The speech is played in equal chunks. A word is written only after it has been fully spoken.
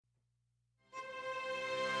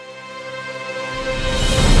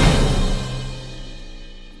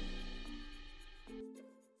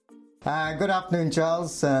Good afternoon,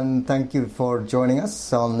 Charles, and thank you for joining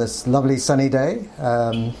us on this lovely sunny day.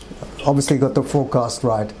 Obviously, got the forecast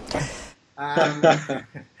right.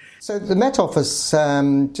 So the Met Office,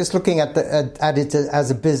 just looking at it as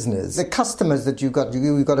a business, the customers that you've got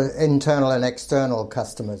internal and external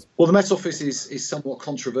customers. Well, the Met Office is somewhat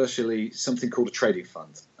controversially something called a trading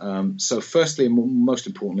fund. So firstly, and most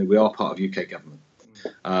importantly, we are part of UK government.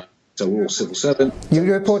 So we're all civil servant. You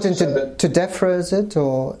report into DEFRA, is it,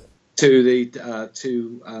 or...? To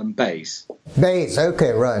BEIS. BEIS,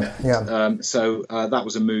 okay, right, yeah. So that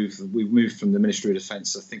was a move. We moved from the Ministry of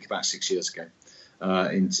Defence, I think, about 6 years ago,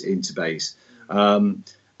 into BEIS.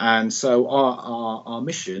 And so our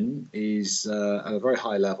mission is, at a very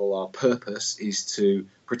high level, our purpose is to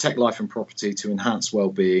protect life and property, to enhance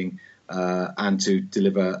well-being, and to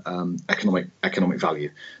deliver economic value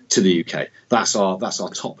to the UK. That's our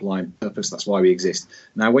top line purpose. That's why we exist.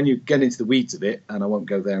 Now, when you get into the weeds of it, and I won't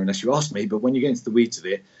go there unless you ask me, but when you get into the weeds of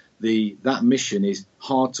it, that mission is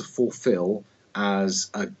hard to fulfil as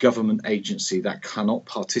a government agency that cannot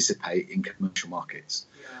participate in commercial markets.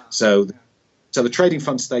 So the trading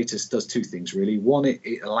fund status does two things, really. One,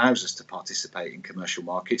 it allows us to participate in commercial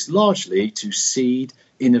markets, largely to seed,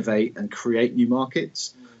 innovate, and create new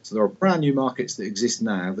markets. So there are brand new markets that exist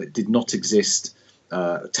now that did not exist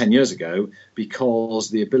 10 years ago, because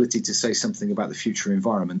the ability to say something about the future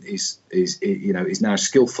environment is now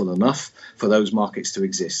skillful enough for those markets to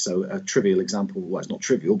exist. So a trivial example, well, it's not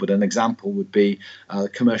trivial, but an example would be the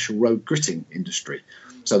commercial road gritting industry.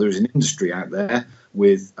 So there is an industry out there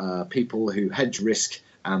with people who hedge risk,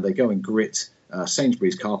 and they go and grit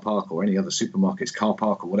Sainsbury's car park or any other supermarket's car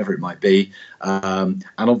park or whatever it might be. And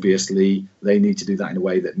obviously, they need to do that in a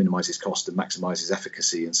way that minimises cost and maximises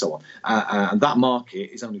efficacy and so on. And that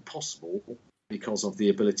market is only possible because of the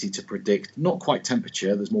ability to predict not quite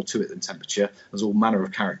temperature. There's more to it than temperature. There's all manner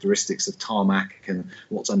of characteristics of tarmac and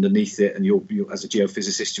what's underneath it. And you as a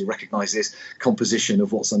geophysicist, you'll recognise this composition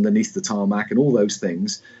of what's underneath the tarmac, and all those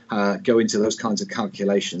things go into those kinds of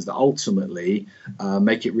calculations that ultimately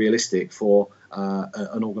make it realistic for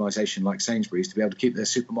an organisation like Sainsbury's to be able to keep their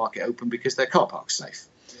supermarket open because their car park's safe.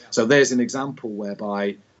 So there's an example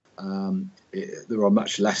whereby there are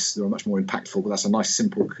much more impactful, but that's a nice,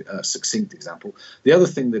 simple, succinct example. The other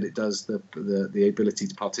thing that it does, the ability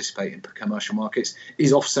to participate in commercial markets,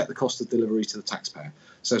 is offset the cost of delivery to the taxpayer.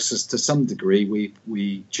 So to some degree,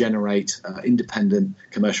 we generate independent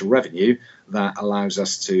commercial revenue that allows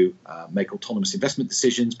us to make autonomous investment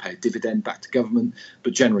decisions, pay a dividend back to government,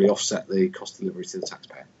 but generally offset the cost of delivery to the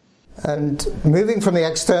taxpayer. And moving from the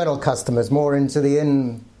external customers more into the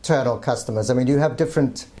internal customers, I mean, you have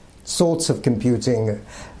different sorts of computing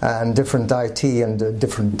and different IT and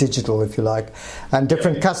different digital, if you like, and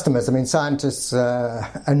different customers. I mean, scientists are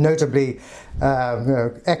notably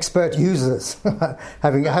expert users,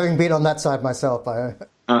 having been on that side myself.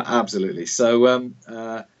 Absolutely. So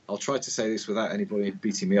I'll try to say this without anybody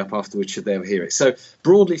beating me up afterwards should they ever hear it. So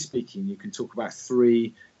broadly speaking, you can talk about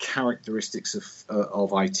three characteristics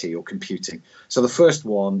of IT or computing. So the first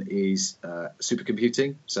one is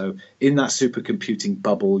supercomputing. So in that supercomputing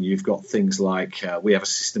bubble, you've got things like we have a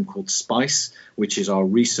system called SPICE, which is our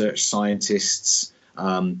research scientists'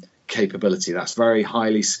 capability. That's very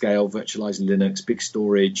highly scaled, virtualized Linux, big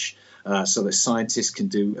storage, so that scientists can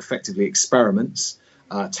do effectively experiments.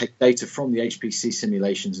 Take data from the HPC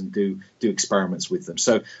simulations and do experiments with them.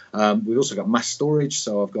 So we've also got mass storage.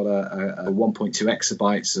 So I've got a 1.2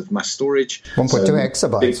 exabytes of mass storage. 1.2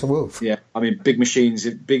 exabytes. Woof. Yeah, I mean big machines.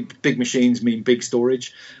 Big machines mean big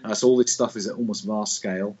storage. So all this stuff is at almost vast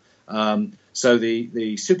scale. So the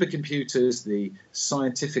supercomputers, the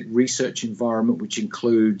scientific research environment, which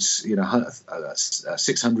includes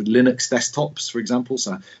 600 Linux desktops, for example.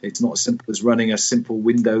 So it's not as simple as running a simple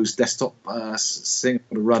Windows desktop thing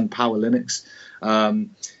to run Power Linux,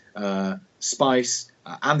 SPICE,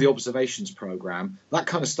 and the observations program. That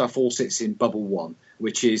kind of stuff all sits in Bubble 1,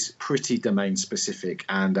 which is pretty domain specific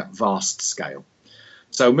and at vast scale.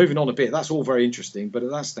 So moving on a bit, that's all very interesting, but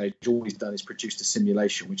at that stage, all we've done is produced a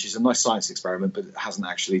simulation, which is a nice science experiment, but it hasn't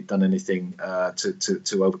actually done anything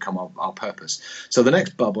to overcome our purpose. So the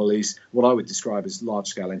next bubble is what I would describe as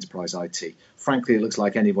large-scale enterprise IT. Frankly, it looks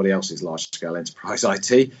like anybody else's large-scale enterprise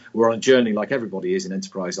IT. We're on a journey like everybody is in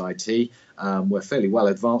enterprise IT. We're fairly well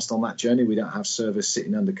advanced on that journey. We don't have servers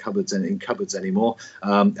sitting under cupboards and in cupboards anymore.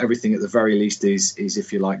 Everything at the very least is,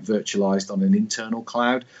 if you like, virtualized on an internal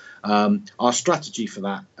cloud. Our strategy for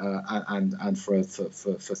that and for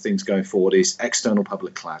things going forward is external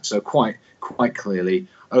public cloud. So quite clearly,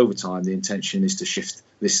 over time, the intention is to shift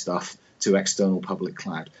this stuff to external public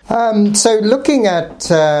cloud. So looking at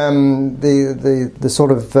the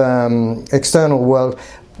sort of external world,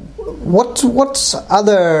 what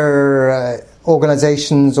other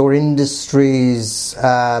organizations or industries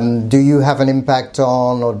do you have an impact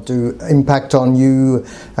on, or do impact on you,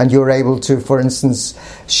 and you're able to, for instance,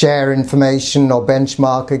 share information or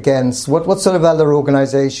benchmark against? What sort of other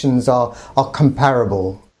organizations are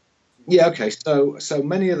comparable? Yeah, okay. So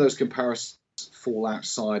many of those comparisons fall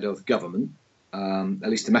outside of government, at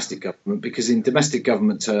least domestic government, because in domestic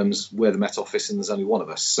government terms, we're the Met Office and there's only one of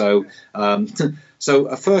us. So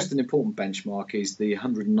a first and important benchmark is the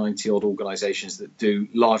 190 odd organisations that do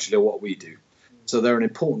largely what we do. So they're an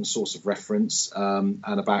important source of reference. And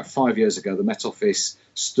about 5 years ago, the Met Office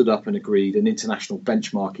stood up and agreed an international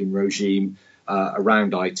benchmarking regime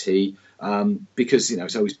around IT. Because,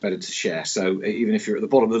 it's always better to share. So even if you're at the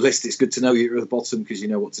bottom of the list, it's good to know you're at the bottom because you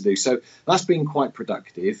know what to do. So that's been quite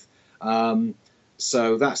productive.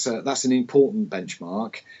 So that's an important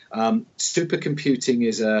benchmark. Supercomputing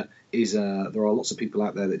is there are lots of people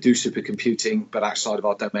out there that do supercomputing, but outside of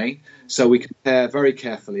our domain. So we compare very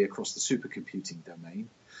carefully across the supercomputing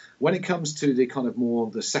domain. When it comes to the kind of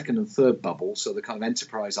more the second and third bubble, so the kind of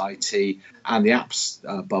enterprise IT and the apps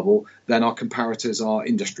bubble, then our comparators are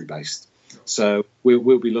industry based. So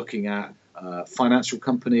we'll be looking at financial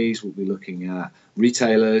companies, we'll be looking at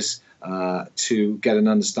retailers to get an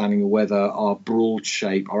understanding of whether our broad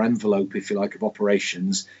shape, our envelope, if you like, of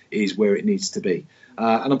operations is where it needs to be.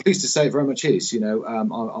 And I'm pleased to say it very much is.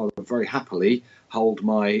 I'll very happily hold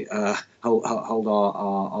our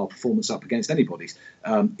performance up against anybody's.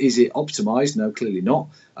 Is it optimized? No, clearly not.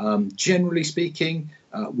 Generally speaking,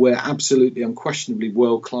 we're absolutely, unquestionably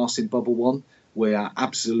world class in Bubble 1. We are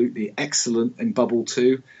absolutely excellent in Bubble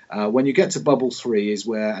 2. When you get to Bubble 3 is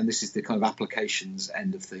where, and this is the kind of applications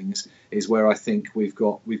end of things, is where I think we've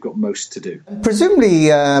got most to do. Presumably,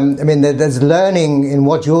 there's learning in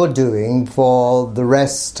what you're doing for the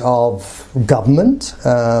rest of government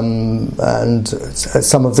and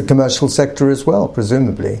some of the commercial sector as well,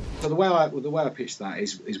 presumably. So the way I pitch that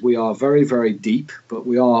is we are very, very deep, but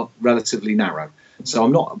we are relatively narrow. So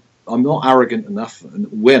I'm not arrogant enough,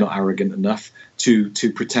 and we're not arrogant enough to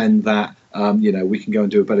pretend that we can go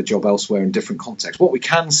and do a better job elsewhere in different contexts. What we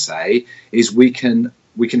can say is we can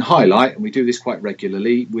highlight, and we do this quite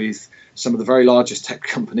regularly with some of the very largest tech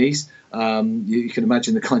companies. You can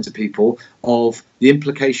imagine the kinds of people, of the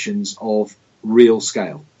implications of real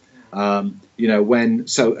scale. I'll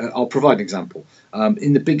provide an example.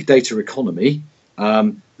 In the big data economy,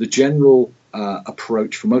 the general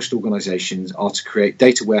approach for most organizations are to create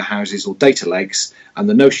data warehouses or data lakes, and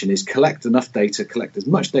the notion is collect enough data, collect as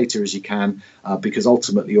much data as you can, because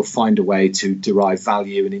ultimately you'll find a way to derive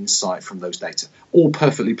value and insight from those data. All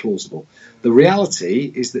perfectly plausible. The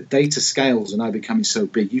reality is that data scales are now becoming so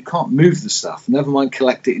big you can't move the stuff, never mind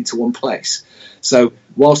collect it into one place. So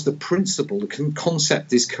whilst the principle, the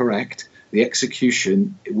concept is correct, the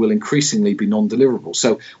execution will increasingly be non-deliverable.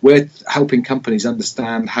 So we're helping companies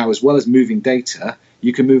understand how, as well as moving data,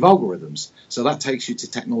 you can move algorithms. So that takes you to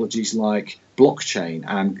technologies like blockchain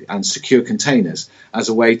and secure containers as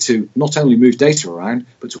a way to not only move data around,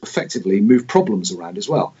 but to effectively move problems around as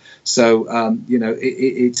well. So,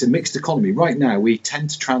 it's a mixed economy. Right now, we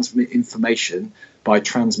tend to transmit information by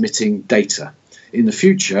transmitting data. In the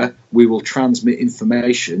future, we will transmit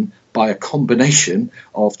information by a combination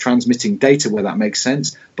of transmitting data where that makes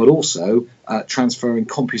sense, but also transferring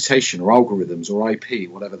computation or algorithms or IP,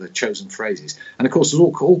 whatever the chosen phrase is. And of course, there's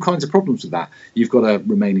all kinds of problems with that. You've got to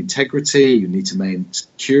remain integrity, you need to maintain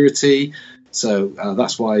security. So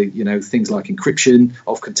that's why, things like encryption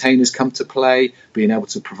of containers come to play, being able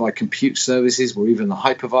to provide compute services where even the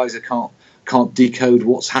hypervisor can't decode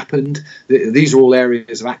what's happened. These are all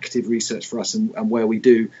areas of active research for us, and where we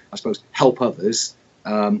do, I suppose, help others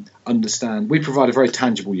understand. We provide a very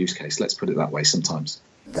tangible use case, let's put it that way sometimes.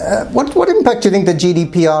 What impact do you think the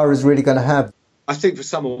GDPR is really going to have? I think for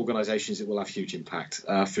some organisations it will have huge impact,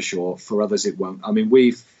 for sure. For others it won't. I mean,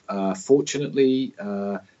 we've fortunately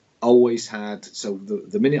always had, so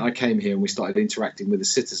the minute I came here and we started interacting with the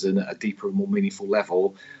citizen at a deeper and more meaningful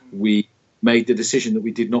level, we made the decision that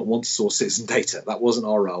we did not want to source citizen data. That wasn't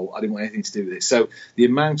our role. I didn't want anything to do with it. So the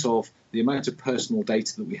amount of personal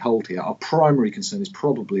data that we hold here, our primary concern is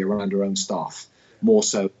probably around our own staff, more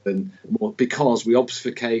because we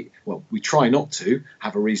obfuscate. Well, we try not to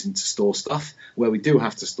have a reason to store stuff. Where we do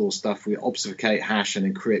have to store stuff, we obfuscate, hash,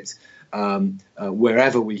 and encrypt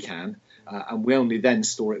wherever we can. and we only then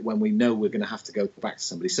store it when we know we're going to have to go back to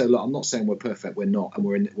somebody. So look, I'm not saying we're perfect, we're not, and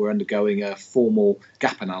we're undergoing a formal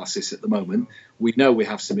gap analysis at the moment. We know we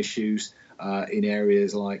have some issues in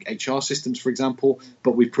areas like HR systems, for example,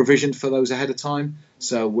 but we've provisioned for those ahead of time.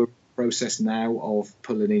 So we're in the process now of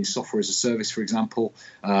pulling in software as a service, for example,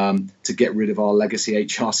 to get rid of our legacy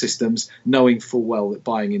HR systems, knowing full well that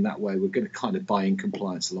buying in that way, we're going to kind of buy in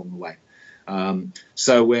compliance along the way.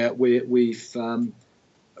 So we've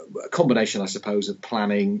a combination, I suppose, of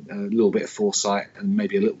planning, a little bit of foresight, and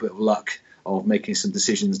maybe a little bit of luck of making some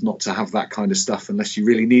decisions not to have that kind of stuff unless you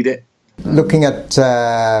really need it. Looking at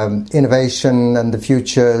innovation and the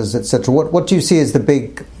futures, etc., what do you see as the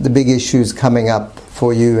big issues coming up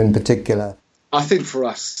for you in particular? I think for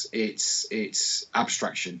us, it's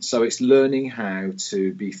abstraction. So it's learning how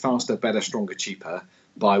to be faster, better, stronger, cheaper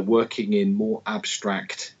by working in more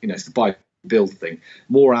abstract. It's the buy build thing,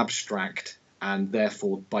 more abstract, and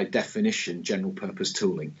therefore, by definition, general purpose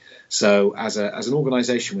tooling. So as an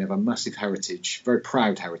organisation, we have a massive heritage, very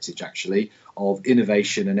proud heritage actually, of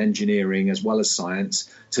innovation and engineering as well as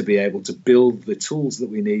science to be able to build the tools that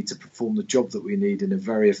we need to perform the job that we need in a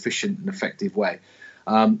very efficient and effective way.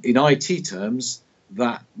 In IT terms,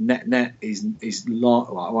 that net is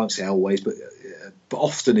well, I won't say always, but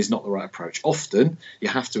often is not the right approach. Often you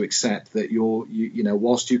have to accept that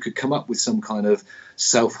whilst you could come up with some kind of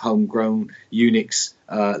self-homegrown Unix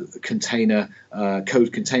code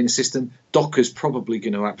container system, Docker's probably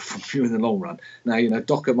going to outperform you in the long run. Now,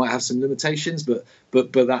 Docker might have some limitations, but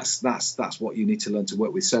that's what you need to learn to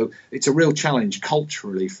work with. So it's a real challenge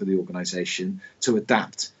culturally for the organisation to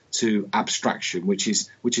adapt to abstraction, which is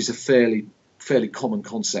a fairly common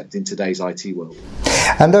concept in today's IT world.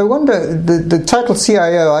 And I wonder, the title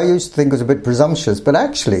CIO, I used to think was a bit presumptuous, but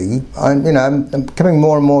actually, I'm coming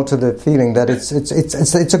more and more to the feeling that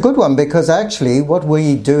it's a good one, because actually what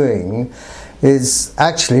we're doing is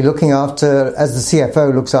actually looking after, as the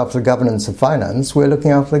CFO looks after the governance of finance, we're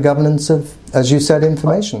looking after the governance of, as you said,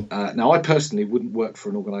 information. Now, I personally wouldn't work for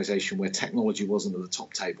an organisation where technology wasn't at the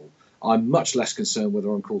top table. I'm much less concerned whether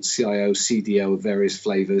I'm called CIO, CDO of various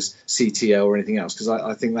flavours, CTO or anything else, because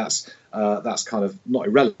I think that's kind of not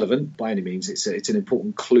irrelevant by any means. It's an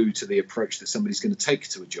important clue to the approach that somebody's going to take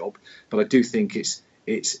to a job. But I do think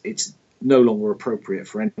it's no longer appropriate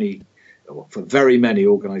for very many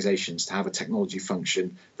organisations to have a technology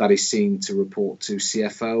function that is seen to report to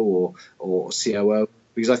CFO or COO,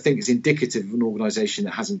 because I think it's indicative of an organisation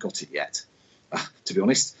that hasn't got it yet, to be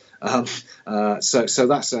honest. So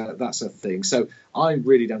that's a thing. So I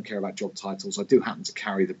really don't care about job titles. I do happen to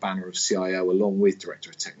carry the banner of CIO along with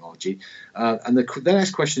Director of Technology. And the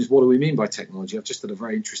next question is, what do we mean by technology? I've just had a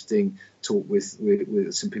very interesting talk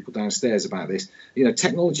with some people downstairs about this.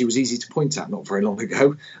 Technology was easy to point at not very long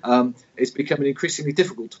ago. It's becoming increasingly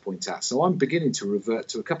difficult to point at. So I'm beginning to revert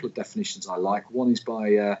to a couple of definitions I like. One is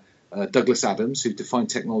by Douglas Adams, who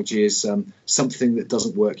defined technology as something that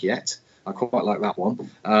doesn't work yet. I quite like that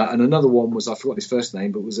one. And another one was, I forgot his first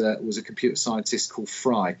name, but was a computer scientist called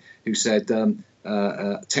Fry, who said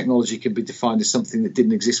technology can be defined as something that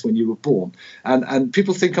didn't exist when you were born. And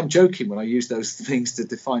people think I'm joking when I use those things to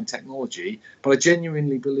define technology, but I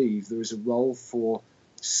genuinely believe there is a role for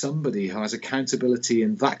somebody who has accountability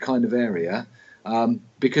in that kind of area.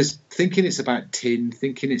 Because thinking it's about tin,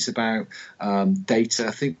 thinking it's about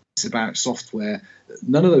data, thinking it's about software,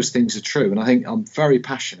 none of those things are true. And I think I'm very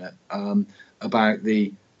passionate about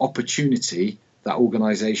the opportunity that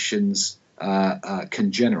organisations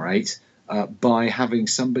can generate by having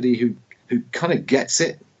somebody who kind of gets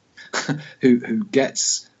it, who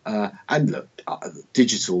gets and look,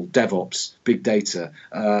 digital, DevOps, big data,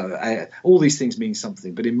 all these things mean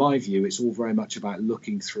something. But in my view, it's all very much about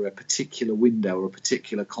looking through a particular window or a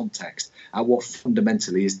particular context at what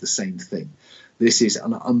fundamentally is the same thing. This is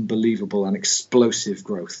an unbelievable and explosive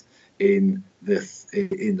growth in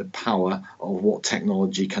the power of what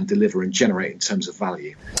technology can deliver and generate in terms of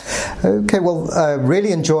value. Okay, well, I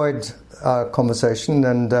really enjoyed our conversation,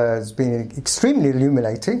 and it's been extremely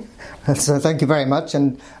illuminating. So thank you very much,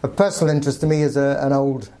 and of personal interest to me as an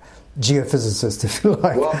old geophysicist, if you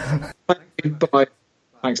like. Well, thank you. Bye.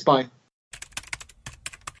 Thanks. Bye.